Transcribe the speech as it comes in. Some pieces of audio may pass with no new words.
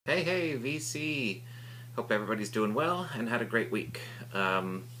Hey, VC! Hope everybody's doing well and had a great week.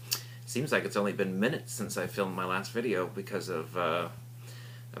 Seems like it's only been minutes since I filmed my last video because of a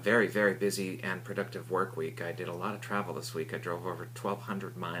very busy and productive work week. I did a lot of travel this week. I drove over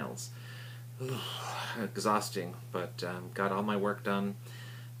 1,200 miles. Exhausting, but got all my work done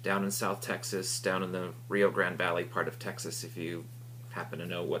down in South Texas, down in the Rio Grande Valley part of Texas. If you happen to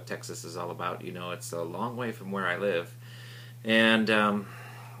know what Texas is all about, you know it's a long way from where I live. And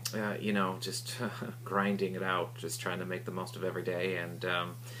just grinding it out, just trying to make the most of every day. And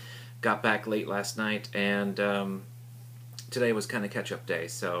got back late last night, and today was kind of catch-up day,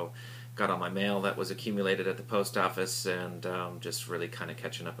 so got all my mail that was accumulated at the post office, and just really kind of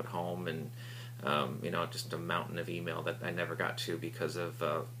catching up at home, and just a mountain of email that I never got to because of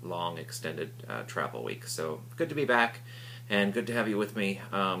long extended travel week. So good to be back, and good to have you with me.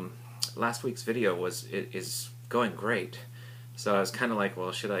 Last week's video is going great. So I was kind of like,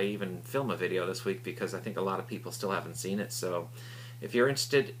 well, should I even film a video this week, because I think a lot of people still haven't seen it. So if you're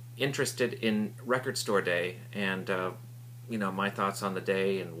interested in Record Store Day and my thoughts on the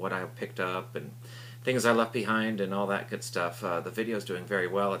day and what I picked up and things I left behind and all that good stuff, the video's doing very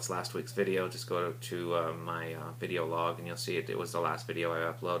well. It's last week's video. Just go to my video log and you'll see it. It was the last video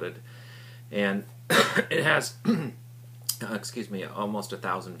I uploaded, and it has almost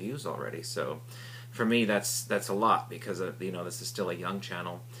 1,000 views already. So for me, that's a lot, because this is still a young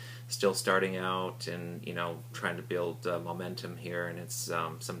channel, still starting out, and trying to build momentum here. And it's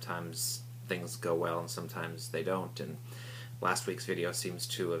sometimes things go well and sometimes they don't. And last week's video seems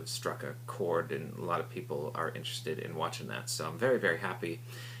to have struck a chord, and a lot of people are interested in watching that. So I'm very happy,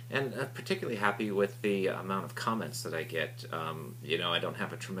 and particularly happy with the amount of comments that I get. I don't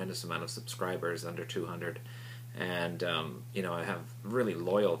have a tremendous amount of subscribers, under 200. And I have really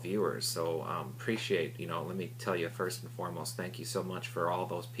loyal viewers, so appreciate, let me tell you first and foremost, thank you so much for all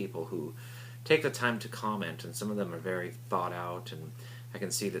those people who take the time to comment, and some of them are very thought out, and I can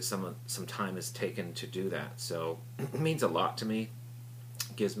see that some time is taken to do that. So it means a lot to me.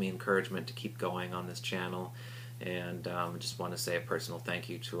 It gives me encouragement to keep going on this channel, and just want to say a personal thank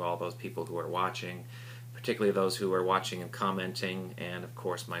you to all those people who are watching, particularly those who are watching and commenting, and of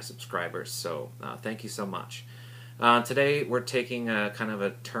course my subscribers. So thank you so much. Today we're taking a kind of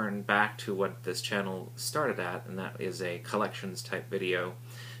a turn back to what this channel started at, and that is a collections type video.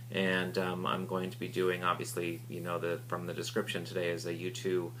 And I'm going to be doing, obviously, from the description today, is a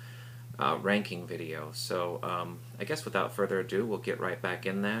U2 ranking video. So I guess without further ado, we'll get right back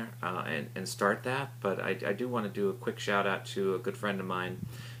in there and start that. But I do want to do a quick shout out to a good friend of mine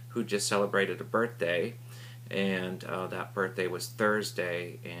who just celebrated a birthday, and that birthday was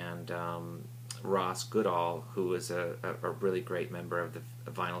Thursday. And Ross Goodall, who is a really great member of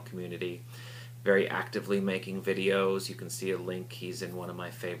the vinyl community, very actively making videos. You can see a link. He's in one of my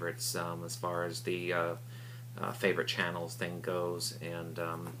favorites as far as the favorite channels thing goes, and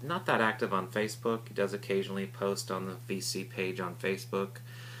not that active on Facebook. He does occasionally post on the VC page on Facebook,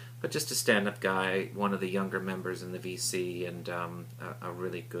 but just a stand-up guy, one of the younger members in the VC, and a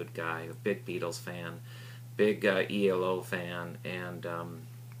really good guy, a big Beatles fan, big ELO fan, and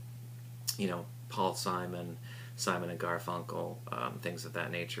Paul Simon and Garfunkel, things of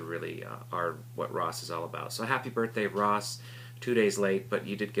that nature really are what Ross is all about. So happy birthday, Ross. 2 days late, but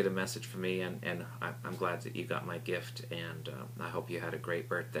you did get a message from me, and I'm glad that you got my gift, and I hope you had a great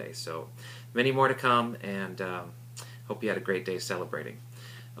birthday. So many more to come, and hope you had a great day celebrating.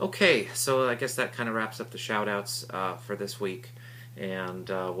 Okay, so I guess that kind of wraps up the shout-outs for this week, and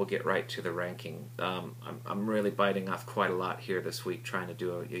we'll get right to the ranking. I'm really biting off quite a lot here this week, trying to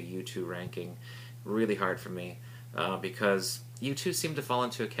do a U2 ranking. Really hard for me, because U2 seem to fall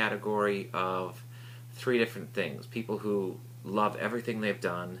into a category of three different things. People who love everything they've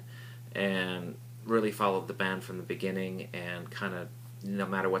done and really followed the band from the beginning, and kind of, no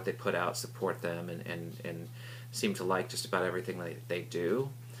matter what they put out, support them and seem to like just about everything they do.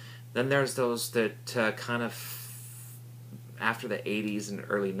 Then there's those that kind of, after the 80s and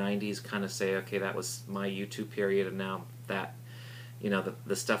early 90s, kind of say, okay, that was my U2 period, and now that,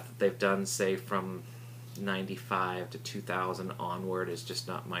 the stuff that they've done, say, from 95 to 2000 onward, is just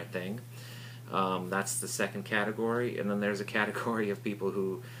not my thing. That's the second category. And then there's a category of people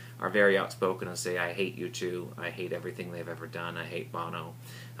who are very outspoken and say, I hate U2, I hate everything they've ever done, I hate Bono,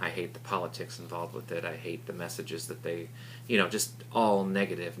 I hate the politics involved with it, I hate the messages that they, just all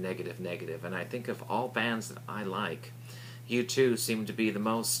negative. And I think of all bands that I like, U2 seem to be the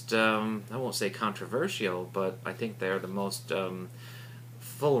most, I won't say controversial, but I think they're the most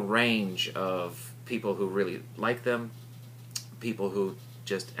full range of people who really like them, people who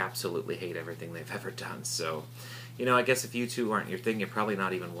just absolutely hate everything they've ever done. So, I guess if U2 aren't your thing, you're probably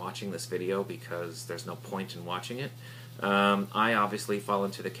not even watching this video because there's no point in watching it. I obviously fall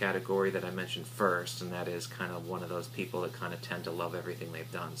into the category that I mentioned first, and that is kind of one of those people that kind of tend to love everything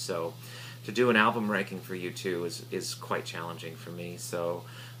they've done. So to do an album ranking for U2 is quite challenging for me. So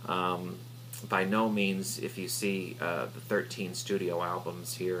by no means, if you see the 13 studio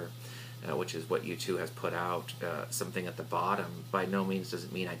albums here, which is what U2 has put out, something at the bottom, by no means does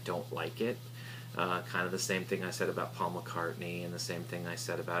it mean I don't like it. Kind of the same thing I said about Paul McCartney and the same thing I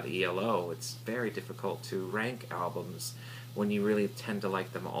said about ELO. It's very difficult to rank albums when you really tend to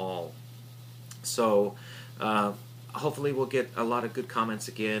like them all. So hopefully we'll get a lot of good comments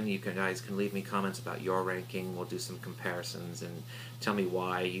again. You guys can leave me comments about your ranking. We'll do some comparisons and tell me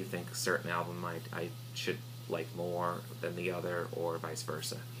why you think a certain album I should like more than the other, or vice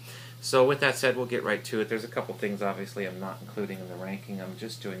versa. So with that said, we'll get right to it. There's a couple things obviously I'm not including in the ranking. I'm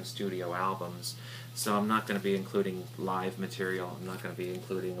just doing studio albums, so I'm not going to be including live material. I'm not going to be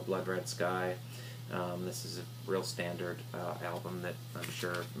including A Blood Red Sky. This is a real standard album that I'm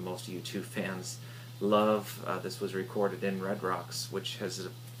sure most U2 fans love. This was recorded in Red Rocks, which has,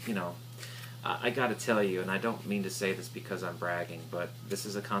 I got to tell you, and I don't mean to say this because I'm bragging, but this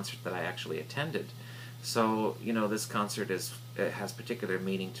is a concert that I actually attended. So, this concert has particular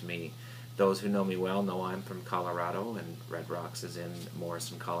meaning to me. Those who know me well know I'm from Colorado, and Red Rocks is in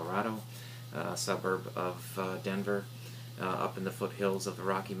Morrison, Colorado, a suburb of Denver, up in the foothills of the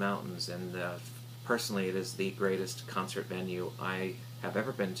Rocky Mountains. And personally, it is the greatest concert venue I have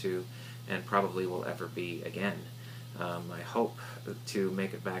ever been to, and probably will ever be again. I hope to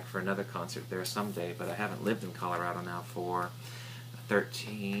make it back for another concert there someday, but I haven't lived in Colorado now for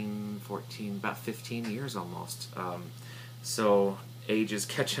 13, 14, about 15 years almost. So age is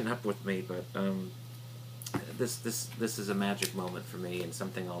catching up with me, but this is a magic moment for me and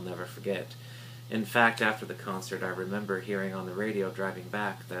something I'll never forget. In fact, after the concert, I remember hearing on the radio driving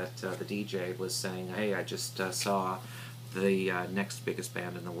back that the DJ was saying, "Hey, I just saw the next biggest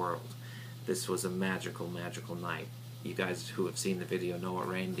band in the world." This was a magical, magical night. You guys who have seen the video know it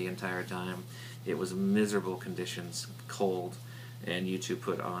rained the entire time. It was miserable conditions, cold, and U2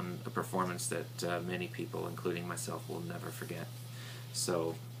 put on a performance that many people, including myself, will never forget.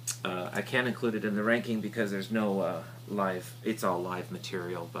 So I can't include it in the ranking because there's no live, it's all live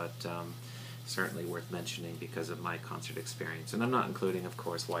material, but certainly worth mentioning because of my concert experience. And I'm not including, of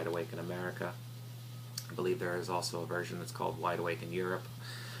course, Wide Awake in America. I believe there is also a version that's called Wide Awake in Europe.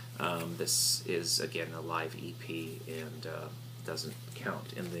 This is, again, a live EP and doesn't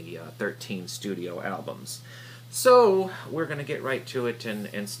count in the 13 studio albums. So we're going to get right to it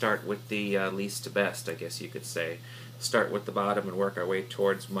and start with the least to best, I guess you could say. Start with the bottom and work our way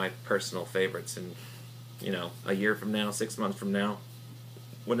towards my personal favorites. And, a year from now, 6 months from now,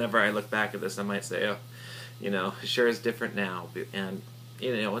 whenever I look back at this, I might say, oh, sure is different now. And,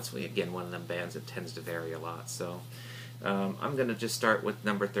 it's, again, one of them bands that tends to vary a lot. So I'm going to just start with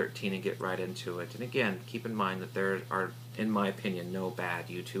number 13 and get right into it. And again, keep in mind that there are, in my opinion, no bad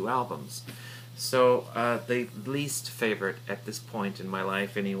U2 albums. So the least favorite at this point in my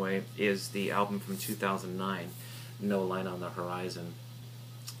life, anyway, is the album from 2009, No Line on the Horizon.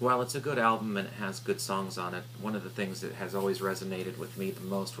 While it's a good album and it has good songs on it, one of the things that has always resonated with me the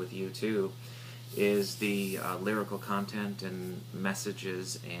most with U2 is the lyrical content and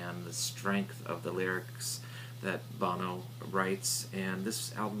messages and the strength of the lyrics that Bono writes. And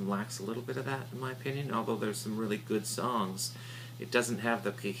this album lacks a little bit of that, in my opinion, although there's some really good songs. It doesn't have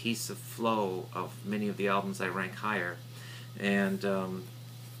the cohesive flow of many of the albums I rank higher, and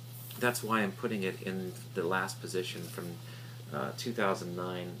that's why I'm putting it in the last position from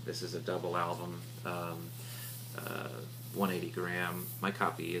 2009. This is a double album, 180 gram. My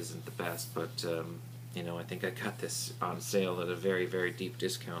copy isn't the best, but I think I got this on sale at a very, very deep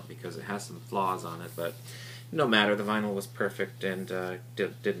discount because it has some flaws on it, but no matter, the vinyl was perfect, and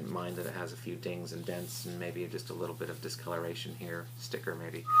didn't mind that it has a few dings and dents and maybe just a little bit of discoloration here, sticker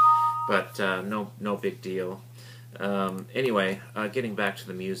maybe, but no big deal. Anyway, getting back to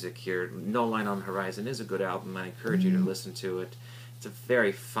the music here, No Line on the Horizon is a good album. I encourage you to listen to it. It's a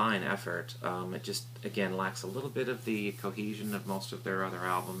very fine effort. It just, again, lacks a little bit of the cohesion of most of their other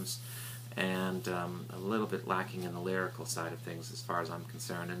albums, and a little bit lacking in the lyrical side of things as far as I'm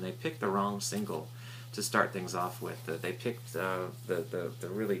concerned. And they picked the wrong single to start things off with. They picked the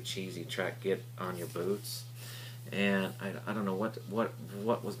really cheesy track "Get on Your Boots," and I don't know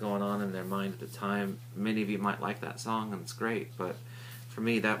what was going on in their mind at the time. Many of you might like that song, and it's great, but for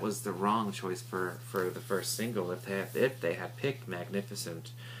me that was the wrong choice for the first single. If they had picked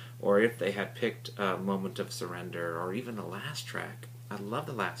 "Magnificent," or if they had picked "Moment of Surrender," or even the last track. I love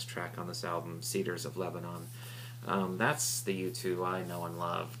the last track on this album, "Cedars of Lebanon." That's the U2 I know and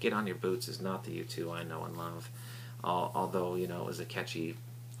love. Get on Your Boots is not the U2 I know and love. Although, you know, it was a catchy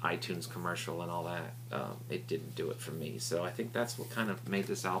iTunes commercial and all that, it didn't do it for me. So I think that's what kind of made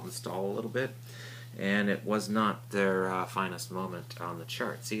this album stall a little bit. And it was not their finest moment on the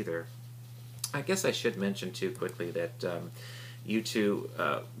charts either. I guess I should mention too quickly that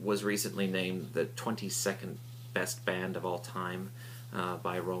U2 was recently named the 22nd best band of all time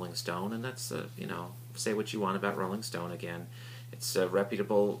by Rolling Stone, and that's, you know, say what you want about Rolling Stone again. It's a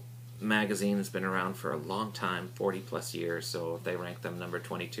reputable magazine that's been around for a long time, 40 plus years, so if they rank them number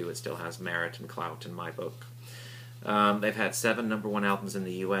 22, it still has merit and clout in my book. They've had 7 #1 albums in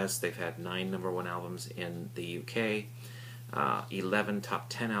the US, they've had 9 #1 albums in the UK, 11 top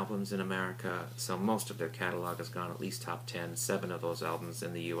 10 albums in America, so most of their catalog has gone at least top 10. 7 of those albums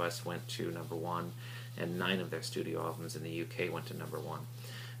in the US went to #1, and 9 of their studio albums in the UK went to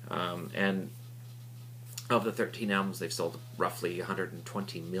 #1. And of the 13 albums, they've sold roughly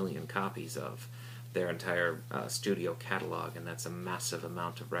 120 million copies of their entire studio catalog, and that's a massive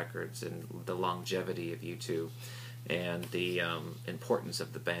amount of records. And the longevity of U2 and the importance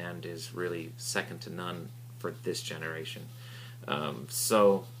of the band is really second to none for this generation.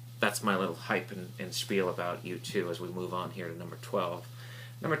 So that's my little hype and spiel about U2 as we move on here to number 12.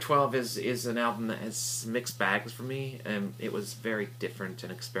 Number 12 is an album that has mixed bags for me, and it was very different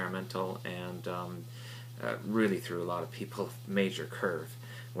and experimental, and really threw a lot of people a major curve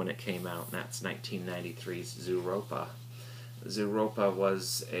when it came out, and that's 1993's Zooropa. Zooropa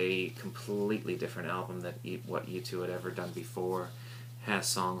was a completely different album than what U2 had ever done before. Has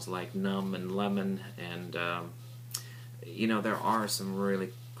songs like Numb and Lemon, and you know, there are some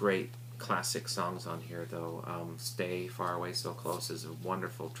really great classic songs on here, though. Stay Far Away So Close is a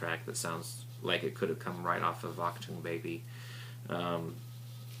wonderful track that sounds like it could have come right off of Achtung Baby.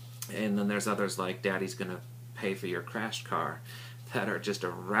 And then there's others like Daddy's Gonna Pay for Your Crashed Car that are just a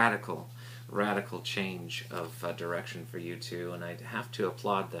radical change of direction for U2, and I have to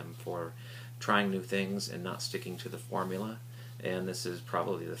applaud them for trying new things and not sticking to the formula. And this is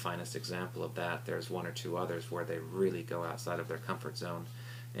probably the finest example of that. There's 1 or 2 others where they really go outside of their comfort zone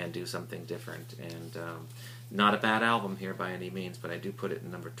and do something different. And not a bad album here by any means, but I do put it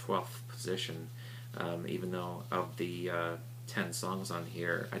in number 12th position, even though of the 10 songs on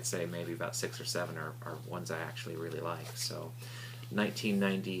here, I'd say maybe about 6 or 7 are ones I actually really like. So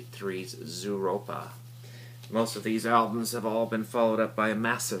 1993's Zooropa. Most of these albums have all been followed up by a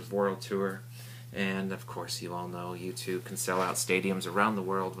massive world tour. And of course, you all know U2 can sell out stadiums around the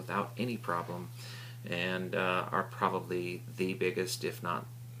world without any problem, and are probably the biggest, if not,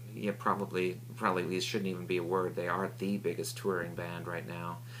 yeah, probably these shouldn't even be a word. They are the biggest touring band right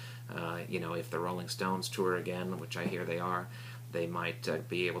now. You know, if the Rolling Stones tour again, which I hear they are, they might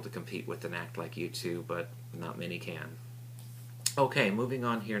be able to compete with an act like U2, but not many can. Okay, moving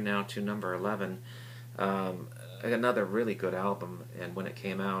on here now to number 11. Another really good album, and when it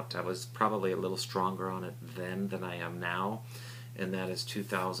came out, I was probably a little stronger on it then than I am now, and that is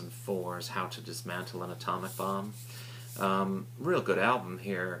 2004's How to Dismantle an Atomic Bomb. Real good album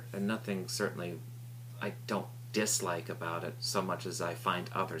here, and nothing certainly I don't dislike about it so much as I find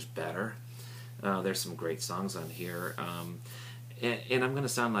others better. There's some great songs on here, and I'm going to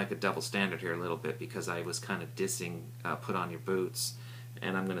sound like a double standard here a little bit because I was kind of dissing Put On Your Boots.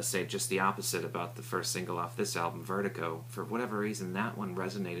 And I'm going to say just the opposite about the first single off this album, Vertigo. For whatever reason, that one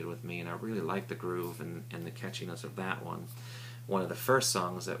resonated with me, and I really liked the groove and the catchiness of that one. One of the first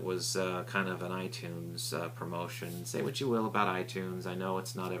songs that was kind of an iTunes promotion. Say what you will about iTunes. I know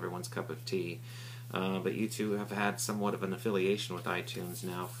it's not everyone's cup of tea. But you two have had somewhat of an affiliation with iTunes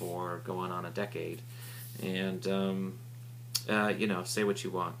now for going on a decade. And, you know, say what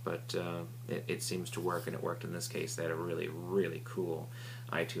you want, but it seems to work, and it worked in this case. They had a really, really cool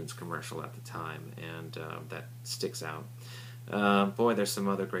iTunes commercial at the time, and that sticks out. Boy, there's some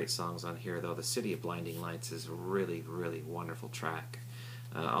other great songs on here, though. The City of Blinding Lights is a really, really wonderful track.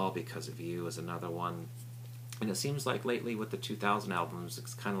 All Because of You is another one. And it seems like lately with the 2000 albums,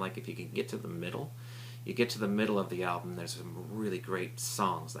 it's kind of like if you can get to the middle, you get to the middle of the album, there's some really great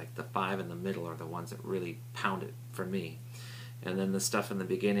songs. Like the 5 in the middle are the ones that really pound it for me. And then the stuff in the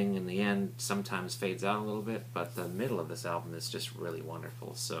beginning and the end sometimes fades out a little bit, but the middle of this album is just really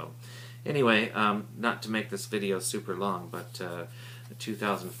wonderful. So anyway, not to make this video super long, but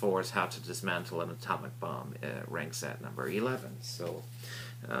 2004's How to Dismantle an Atomic Bomb ranks at number 11. So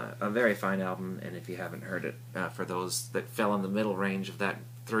a very fine album, and if you haven't heard it, for those that fell in the middle range of that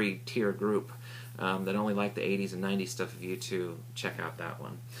 3-tier group that only like the 80s and 90s stuff of U2, check out that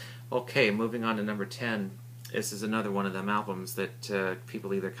one. Okay, moving on to number 10. This is another one of them albums that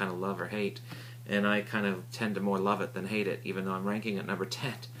people either kind of love or hate, and I kind of tend to more love it than hate it, even though I'm ranking it number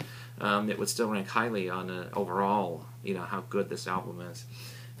 10. It would still rank highly on overall, how good this album is.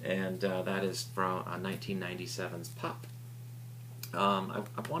 And that is from 1997's Pop. I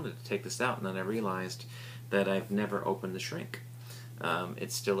wanted to take this out, and then I realized that I've never opened the shrink.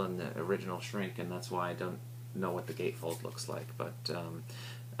 It's still in the original shrink, and that's why I don't know what the gatefold looks like. But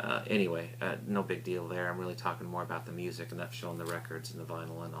anyway, no big deal there. I'm really talking more about the music, and that's showing the records and the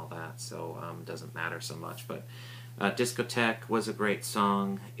vinyl and all that, so it doesn't matter so much. But Discotheque was a great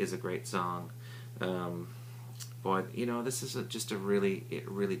song, is a great song. Boy, this is just a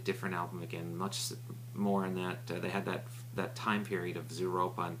really different album again, much more in that they had that time period of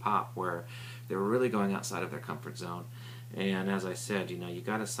Zooropa and Pop where they were really going outside of their comfort zone. And as I said, you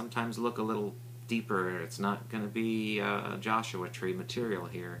got to sometimes look a little deeper. It's not going to be Joshua Tree material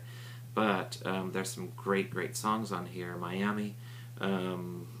here, but there's some great songs on here. Miami,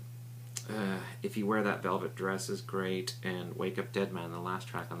 If You Wear That Velvet Dress is great, and Wake Up Dead Man, the last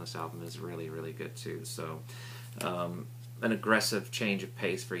track on this album, is really good too. So an aggressive change of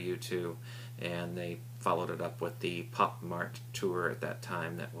pace for U2, and they followed it up with the Pop Mart tour at that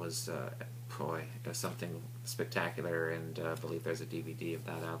time. That was something spectacular, and I believe there's a DVD of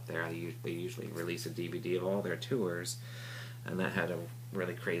that out there. They usually release a DVD of all their tours, and that had a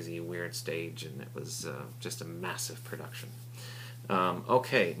really crazy, weird stage, and it was just a massive production.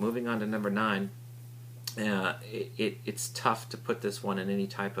 Okay, moving on to number 9. It's tough to put this one in any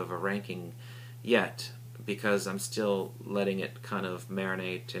type of a ranking yet, because I'm still letting it kind of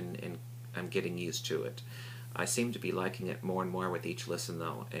marinate, and I'm getting used to it. I seem to be liking it more and more with each listen,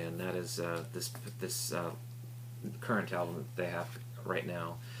 though, and that is this current album that they have right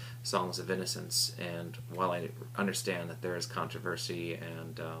now, Songs of Innocence. And while I understand that there is controversy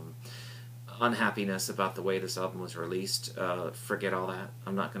and unhappiness about the way this album was released, forget all that.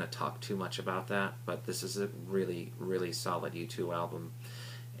 I'm not going to talk too much about that, but this is a really solid U2 album.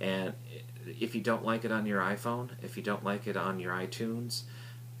 And if you don't like it on your iPhone, if you don't like it on your iTunes,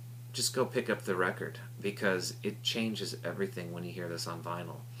 just go pick up the record, because it changes everything when you hear this on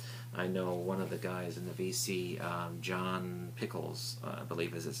vinyl. I know one of the guys in the VC, John Pickles, I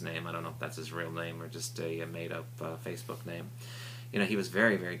believe is his name. I don't know if that's his real name or just a made-up Facebook name. He was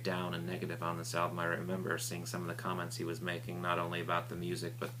very down and negative on this album. I remember seeing some of the comments he was making, not only about the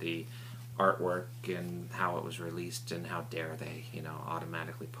music, but the artwork and how it was released, and how dare they,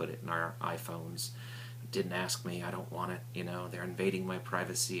 automatically put it in our iPhones. Didn't ask me, I don't want it, they're invading my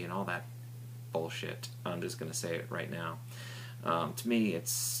privacy and all that bullshit. I'm just going to say it right now. To me,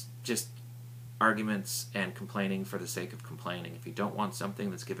 it's just arguments and complaining for the sake of complaining. If you don't want something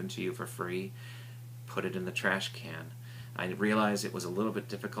that's given to you for free, put it in the trash can. I realize it was a little bit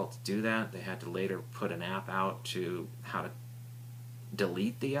difficult to do that. They had to later put an app out to how to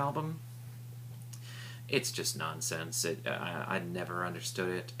delete the album. It's just nonsense. I never understood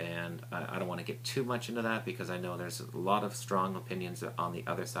it, and I don't want to get too much into that, because I know there's a lot of strong opinions on the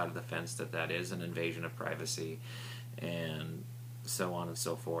other side of the fence that is an invasion of privacy, and so on and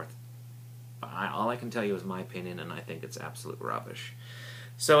so forth. All I can tell you is my opinion, and I think it's absolute rubbish.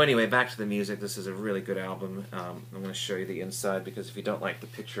 So anyway, back to the music. This is a really good album. I'm going to show you the inside, because if you don't like the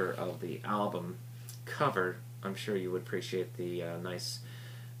picture of the album cover, I'm sure you would appreciate the nice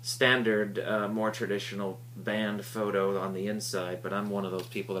standard, more traditional band photo on the inside. But I'm one of those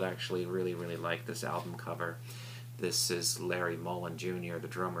people that actually really like this album cover. This is Larry Mullen Jr., the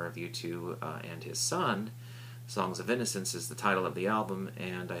drummer of U2, and his son. Songs of Innocence is the title of the album,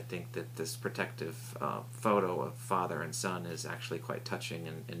 and I think that this protective photo of father and son is actually quite touching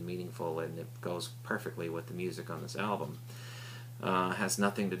and meaningful, and it goes perfectly with the music on this album. Has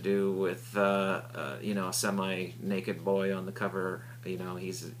nothing to do with a semi-naked boy on the cover.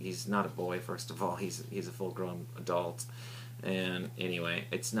 He's not a boy, first of all. He's a full-grown adult. And anyway,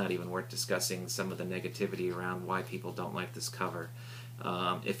 it's not even worth discussing some of the negativity around why people don't like this cover.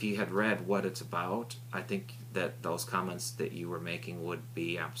 If you had read what it's about, I think that those comments that you were making would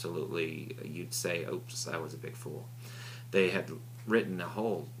be absolutely, you'd say, oops, I was a big fool. They had written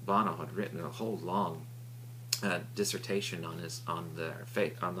Bono had written a whole long dissertation on their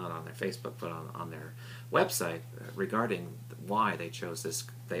not on their Facebook, but on their website regarding why they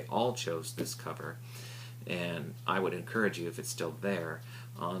all chose this cover. And I would encourage you, if it's still there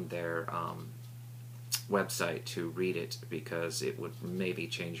on their website, to read it, because it would maybe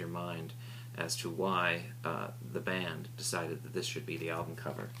change your mind as to why the band decided that this should be the album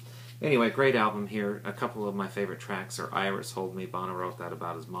cover. Anyway, great album here. A couple of my favorite tracks are Iris, Hold Me. Bono wrote that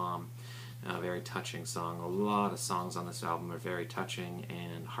about his mom. A very touching song. A lot of songs on this album are very touching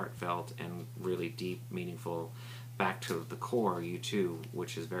and heartfelt and really deep, meaningful back to the core, U2,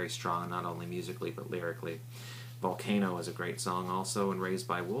 which is very strong, not only musically but lyrically. Volcano is a great song also, and Raised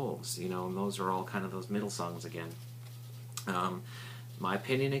by Wolves, you know, and those are all kind of those middle songs again. My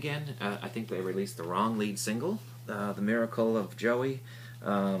opinion again, I think they released the wrong lead single, The Miracle of Joey.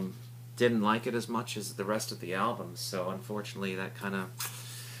 Didn't like it as much as the rest of the album, so unfortunately that kind of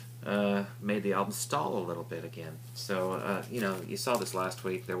made the album stall a little bit again. So, you know, you saw this last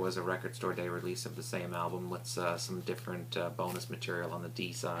week. There was a Record Store Day release of the same album with some different bonus material on the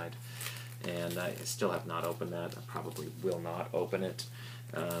D side. And I still have not opened that. I probably will not open it.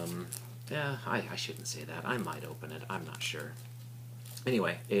 Yeah, I shouldn't say that. I might open it. I'm not sure.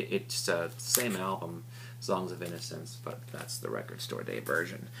 Anyway, it's the same album, Songs of Innocence, but that's the Record Store Day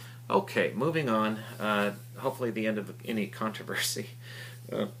version. Okay, moving on. Hopefully the end of any controversy.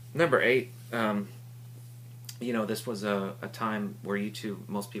 Number 8, you know, this was a time where U2,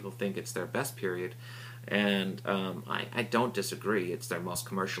 most people think it's their best period, and I don't disagree. It's their most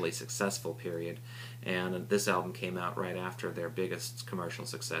commercially successful period, and this album came out right after their biggest commercial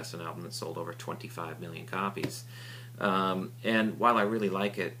success, an album that sold over 25 million copies. And while I really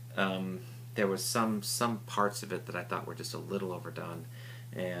like it, there was some parts of it that I thought were just a little overdone,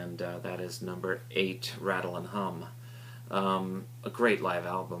 and that is number 8, Rattle and Hum. A great live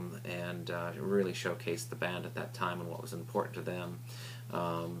album, and it really showcased the band at that time and what was important to them.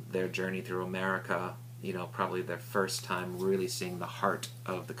 Their journey through America, you know, probably their first time really seeing the heart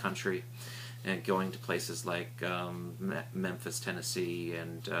of the country, and going to places like Memphis, Tennessee,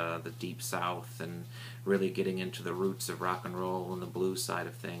 and the Deep South, and really getting into the roots of rock and roll and the blues side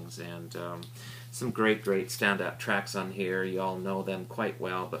of things. And some great standout tracks on here. You all know them quite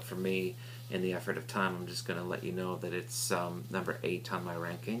well, but for me, in the effort of time, I'm just going to let you know that it's number 8 on my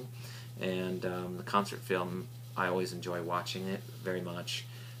ranking. And the concert film, I always enjoy watching it very much,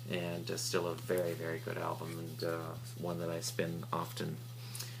 and still a very good album, and one that I spin often.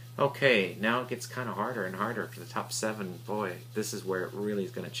 Okay, now it gets kind of harder and harder for the top 7. Boy, this is where it really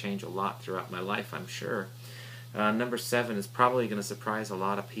is going to change a lot throughout my life, I'm sure. Number 7 is probably going to surprise a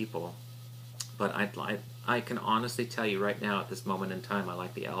lot of people, but I can honestly tell you right now at this moment in time, I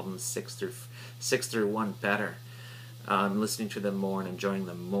like the albums 6 through 1 better. I'm listening to them more and enjoying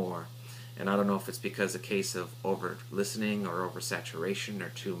them more. And I don't know if it's because a case of over-listening or oversaturation or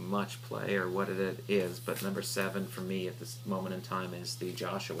too much play or what it is, but number 7 for me at this moment in time is the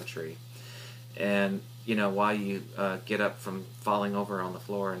Joshua Tree. And, you know, while you get up from falling over on the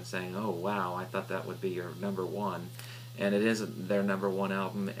floor and saying, oh, wow, I thought that would be your number 1, and it isn't their number 1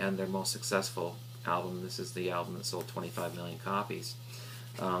 album and their most successful album. This is the album that sold 25 million copies.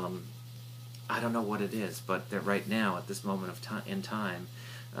 I don't know what it is, but right now, at this moment of in time,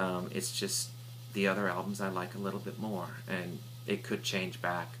 it's just the other albums I like a little bit more, and it could change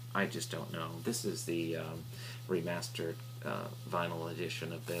back. I just don't know. This is the remastered vinyl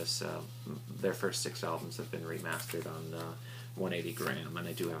edition of this. Their first 6 albums have been remastered on 180 gram, and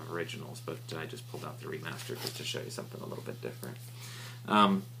I do have originals, but I just pulled out the remastered just to show you something a little bit different.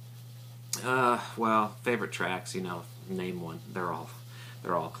 Well, favorite tracks, you know, name one. They're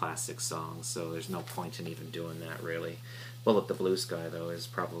all classic songs, so there's no point in even doing that, really. Bullet the Blue Sky, though, is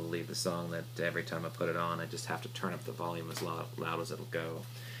probably the song that every time I put it on, I just have to turn up the volume as loud as it'll go.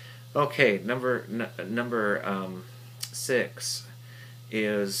 Okay, number 6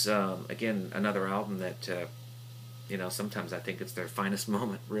 is, again, another album that, you know, sometimes I think it's their finest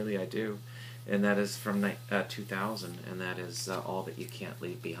moment, really I do, and that is from 2000, and that is All That You Can't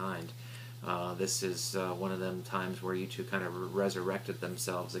Leave Behind. This is one of them times where U2 kind of resurrected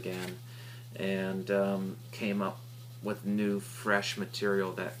themselves again, and came up with new, fresh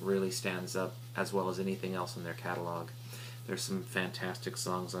material that really stands up as well as anything else in their catalog. There's some fantastic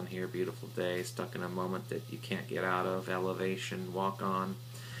songs on here: Beautiful Day, Stuck in a Moment That You Can't Get Out of, Elevation, Walk On.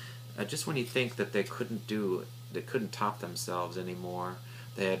 Just when you think that they couldn't top themselves anymore,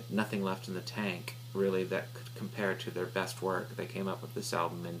 they had nothing left in the tank, really, that could compare to their best work. They came up with this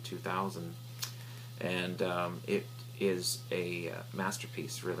album in 2000, and it is a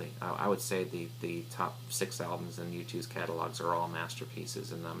masterpiece, really. I would say the top 6 albums in U2's catalogs are all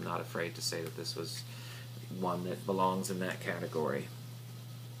masterpieces, and I'm not afraid to say that this was one that belongs in that category.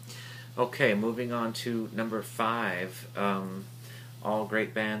 Okay, moving on to number 5. All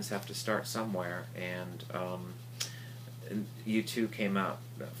great bands have to start somewhere, and U2 came out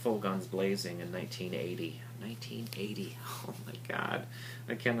full guns blazing in 1980. 1980, oh my God,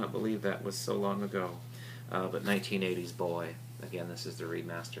 I cannot believe that was so long ago. But 1980's Boy, again, this is the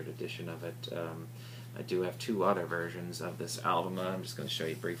remastered edition of it. I do have 2 other versions of this album. I'm just going to show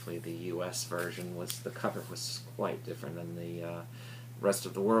you briefly. The US version the cover was quite different than the rest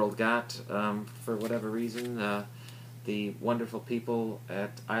of the world got, for whatever reason. the wonderful people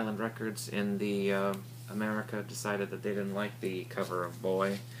at Island Records in the America decided that they didn't like the cover of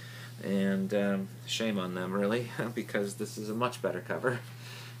Boy, and shame on them, really, because this is a much better cover,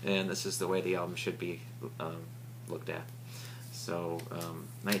 and this is the way the album should be looked at. So,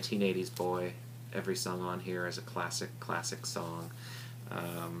 1980s Boy, every song on here is a classic song.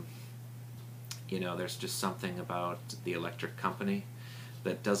 You know, there's just something about the Electric Company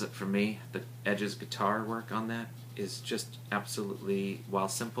that does it for me. The Edge's guitar work on that is just absolutely, while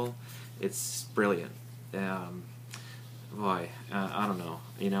simple, it's brilliant. Boy, I don't know.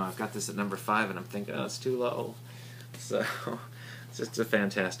 You know, I've got this at number 5, and I'm thinking, oh, it's too low. So, it's just a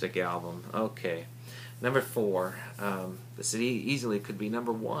fantastic album. Okay, number 4. This easily could be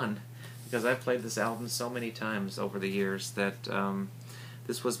number 1, because I've played this album so many times over the years that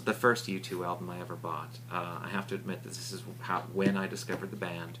this was the first U2 album I ever bought. I have to admit that this is when I discovered the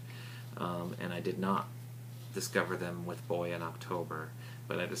band, and I did not discover them with Boy in October,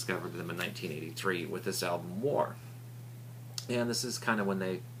 but I discovered them in 1983 with this album, War. And this is kind of when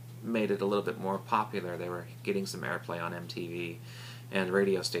they made it a little bit more popular. They were getting some airplay on MTV, and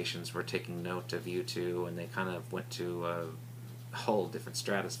radio stations were taking note of U2, and they kind of went to a whole different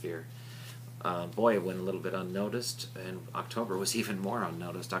stratosphere. Boy, it went a little bit unnoticed, and October was even more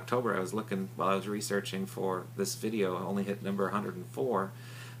unnoticed. October, I was looking while I was researching for this video, only hit number 104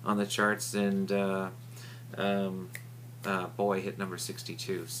 on the charts, and Boy hit number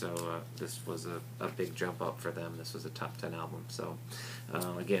 62, so this was a big jump up for them. This was a top 10 album. So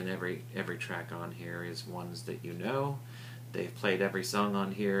again, every track on here is ones that you know. They've played every song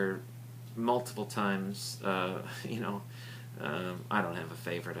on here multiple times. You know, I don't have a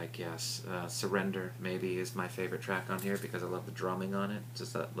favorite, I guess. Surrender, maybe, is my favorite track on here because I love the drumming on it.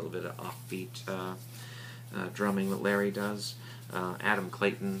 Just that little bit of offbeat drumming that Larry does. Adam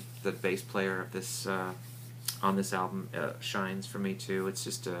Clayton, the bass player of this on this album, shines for me too. It's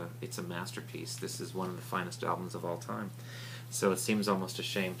just it's a masterpiece. This is one of the finest albums of all time. So it seems almost a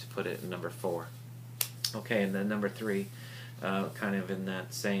shame to put it in number 4. Okay, and then number 3, kind of in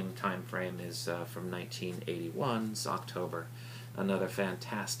that same time frame, is from 1981's October. Another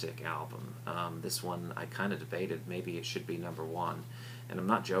fantastic album. This one I kind of debated maybe it should be number 1, and I'm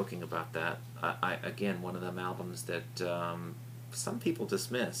not joking about that. Again, one of them albums that some people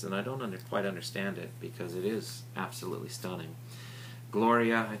dismiss, and I don't quite understand it because it is absolutely stunning.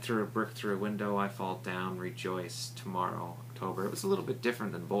 Gloria, I threw a brick through a window, I fall down, rejoice, tomorrow, October. It was a little bit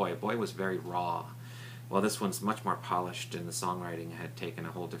different than Boy. Boy was very raw. Well, this one's much more polished, and the songwriting had taken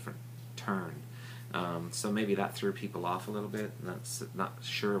a whole different turn. So maybe that threw people off a little bit, and that's not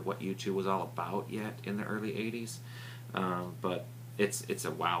sure what U2 was all about yet in the early 80s. But it's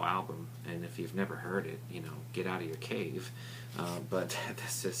a wow album, and if you've never heard it, you know, get out of your cave. But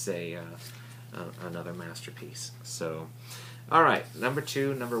this is another masterpiece. So, all right, number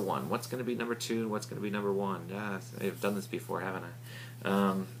 2, number 1. What's going to be number 2 and what's going to be number 1? I've done this before, haven't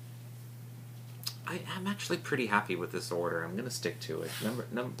I? I'm actually pretty happy with this order. I'm going to stick to it.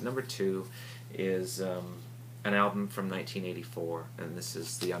 Number 2 is an album from 1984, and this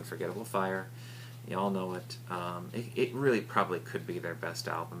is The Unforgettable Fire. You all know it. It really probably could be their best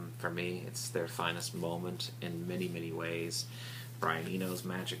album for me. It's their finest moment in many, many ways. Brian Eno's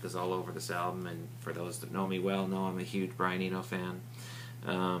magic is all over this album, and for those that know me well know I'm a huge Brian Eno fan.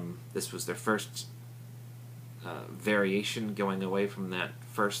 This was their first variation going away from that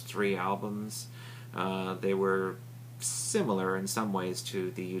first 3 albums. They were similar in some ways to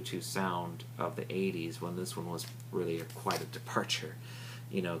the U2 sound of the 80s, when this one was really quite a departure.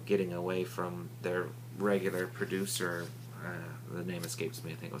 You know, getting away from their regular producer, the name escapes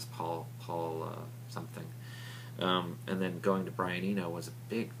me, I think it was Paul something, and then going to Brian Eno was a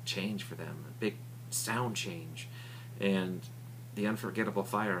big change for them, a big sound change. And The Unforgettable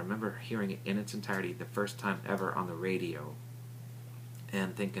Fire, I remember hearing it in its entirety the first time ever on the radio,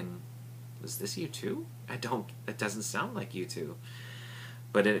 and thinking, is this U2? It doesn't sound like U2.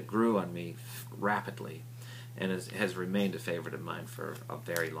 But it grew on me rapidly, and has remained a favorite of mine for a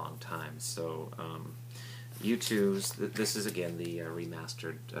very long time. So U2's, this is again the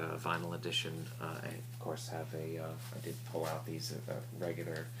remastered vinyl edition. I of course have I did pull out these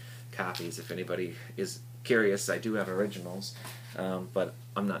regular copies. If anybody is curious, I do have originals, but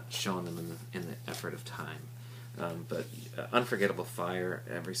I'm not showing them in the effort of time. But Unforgettable Fire,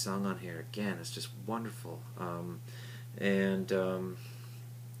 every song on here, again, is just wonderful.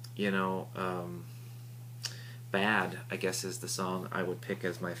 You know, Bad, I guess, is the song I would pick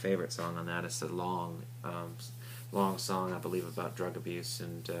as my favorite song on that. It's a long long song, I believe, about drug abuse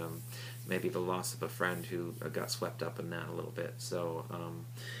and maybe the loss of a friend who got swept up in that a little bit. So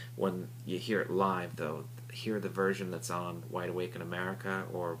when you hear it live, though, hear the version that's on Wide Awake in America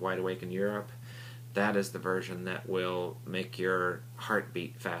or Wide Awake in Europe. That is the version that will make your heart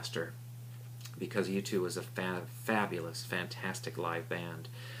beat faster, because U2 is a fabulous, fantastic live band.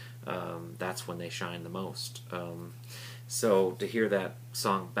 That's when they shine the most. So to hear that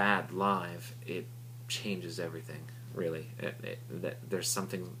song "Bad" live, it changes everything. Really, there's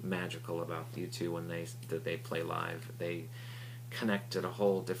something magical about U2 when they play live. They connect at a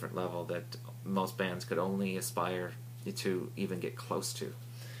whole different level that most bands could only aspire to even get close to.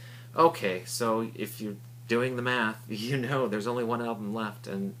 Okay, so if you're doing the math, you know there's only one album left,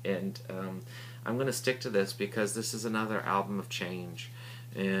 and I'm going to stick to this because this is another album of change,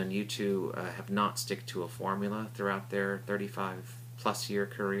 and U2 have not stick to a formula throughout their 35-plus year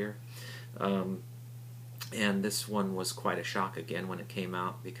career. And this one was quite a shock again when it came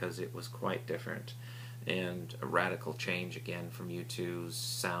out because it was quite different and a radical change again from U2's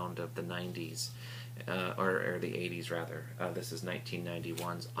sound of the 90s, or the 80s rather. This is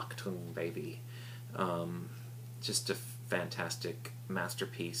 1991's Achtung Baby. Just a fantastic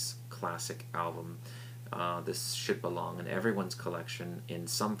masterpiece, classic album. This should belong in everyone's collection in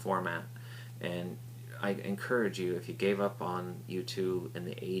some format, and I encourage you, if you gave up on U2 in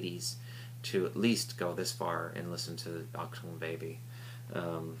the 80s, to at least go this far and listen to Achtung Baby.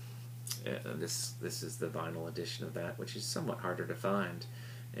 This is the vinyl edition of that, which is somewhat harder to find,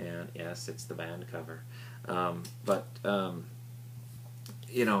 and yes, it's the band cover. But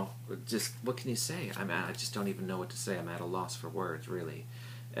you know, just what can you say? I just don't even know what to say. I'm at a loss for words, really.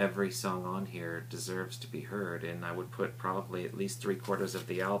 Every song on here deserves to be heard, and I would put probably at least 3/4 of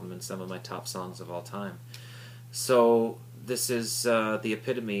the album in some of my top songs of all time. So this is the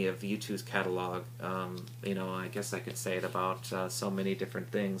epitome of U2's catalog. You know, I guess I could say it about so many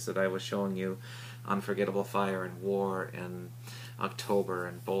different things that I was showing you: Unforgettable Fire and War and October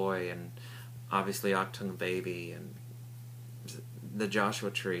and Boy and obviously Achtung Baby and the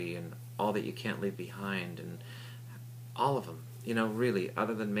Joshua Tree and All That You Can't Leave Behind, and all of them. You know, really,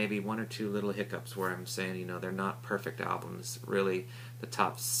 other than maybe one or two little hiccups where I'm saying, you know, they're not perfect albums. Really, the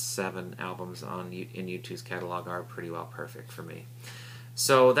top 7 albums in U2's catalog are pretty well perfect for me.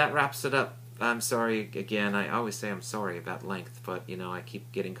 So that wraps it up. I'm sorry again. I always say I'm sorry about length, but you know, I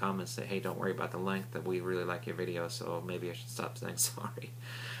keep getting comments that, hey, don't worry about the length, that we really like your video, so maybe I should stop saying sorry.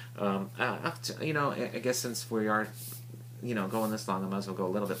 You know, I guess since we are, you know, going this long, I might as well go a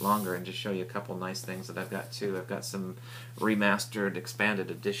little bit longer and just show you a couple nice things that I've got too. I've got some remastered,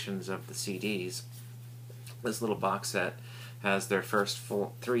 expanded editions of the CDs. This little box set has their first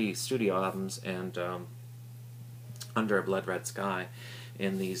 3 studio albums and Under a Blood Red Sky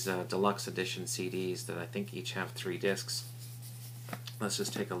in these deluxe edition CDs that I think each have 3 discs. Let's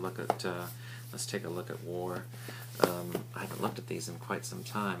just take a look at War. I haven't looked at these in quite some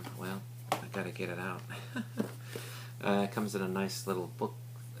time. Well, I gotta get it out. It comes in a nice little book.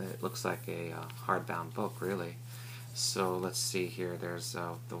 It looks like a hardbound book, really. So let's see here. There's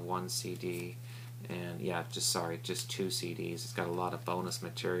the 1 CD, and yeah, just 2 CDs. It's got a lot of bonus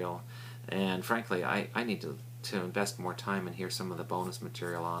material, and frankly, I need to invest more time and hear some of the bonus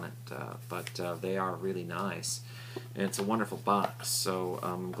material on it. But they are really nice, and it's a wonderful box. So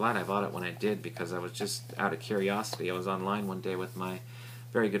I'm glad I bought it when I did, because I was just out of curiosity. I was online one day with my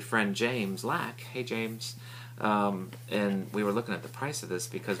very good friend James Lack. Hey James. And we were looking at the price of this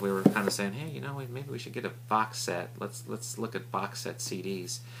because we were kind of saying, hey, you know, maybe we should get a box set. Let's look at box set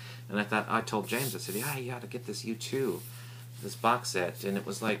CDs. And I told James, I said, yeah, you ought to get this U2, this box set. And it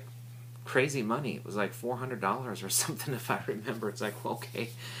was like crazy money. It was like $400 or something, if I remember. It's like, well, okay,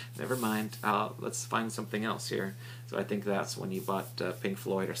 never mind. Let's find something else here. So I think that's when you bought Pink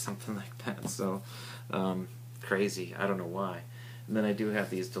Floyd or something like that. So crazy. I don't know why. And then I do have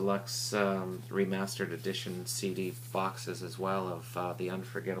these deluxe remastered edition CD boxes as well of The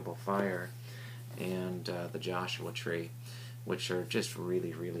Unforgettable Fire and The Joshua Tree, which are just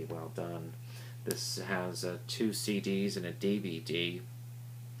really, really well done. This has 2 CDs and a DVD,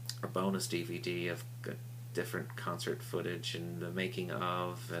 a bonus DVD of different concert footage and the making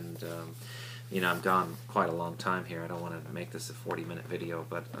of, and you know, I'm gone quite a long time here. I don't want to make this a 40-minute video,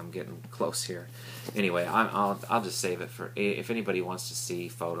 but I'm getting close here. Anyway, I'll just save it for, if anybody wants to see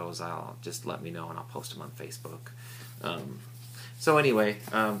photos, I'll just let me know and I'll post them on Facebook. So anyway,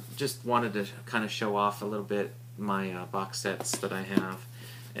 just wanted to kind of show off a little bit my box sets that I have,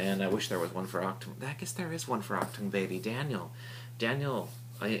 and I wish there was one for Achtung. I guess there is one for Achtung Baby. Daniel,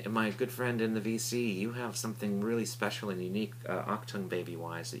 my good friend in the VC, you have something really special and unique Achtung Baby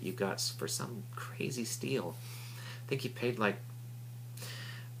wise that you got for some crazy steal. think you paid like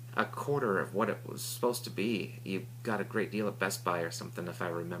a quarter of what it was supposed to be. You got a great deal at Best Buy or something, if I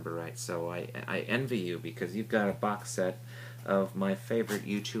remember right. So I envy you, because you've got a box set of my favorite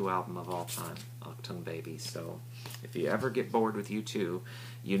U2 album of all time, Achtung Baby. So if you ever get bored with U2,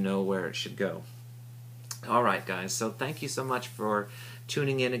 you know where it should go. Alright guys, so thank you so much for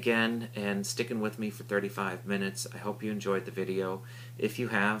tuning in again and sticking with me for 35 minutes. I hope you enjoyed the video. If you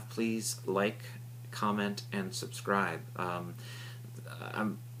have, please like, comment, and subscribe.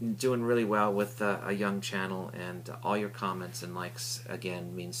 I'm doing really well with a young channel, and all your comments and likes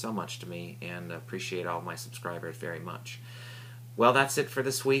again mean so much to me, and appreciate all my subscribers very much. Well, that's it for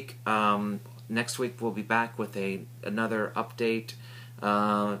this week. Next week we'll be back with another update.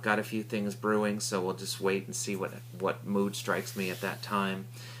 Got a few things brewing, so we'll just wait and see what mood strikes me at that time,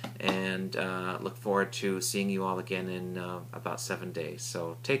 and look forward to seeing you all again in about 7 days.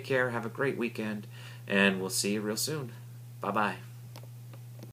 So take care, have a great weekend, and we'll see you real soon. Bye-bye.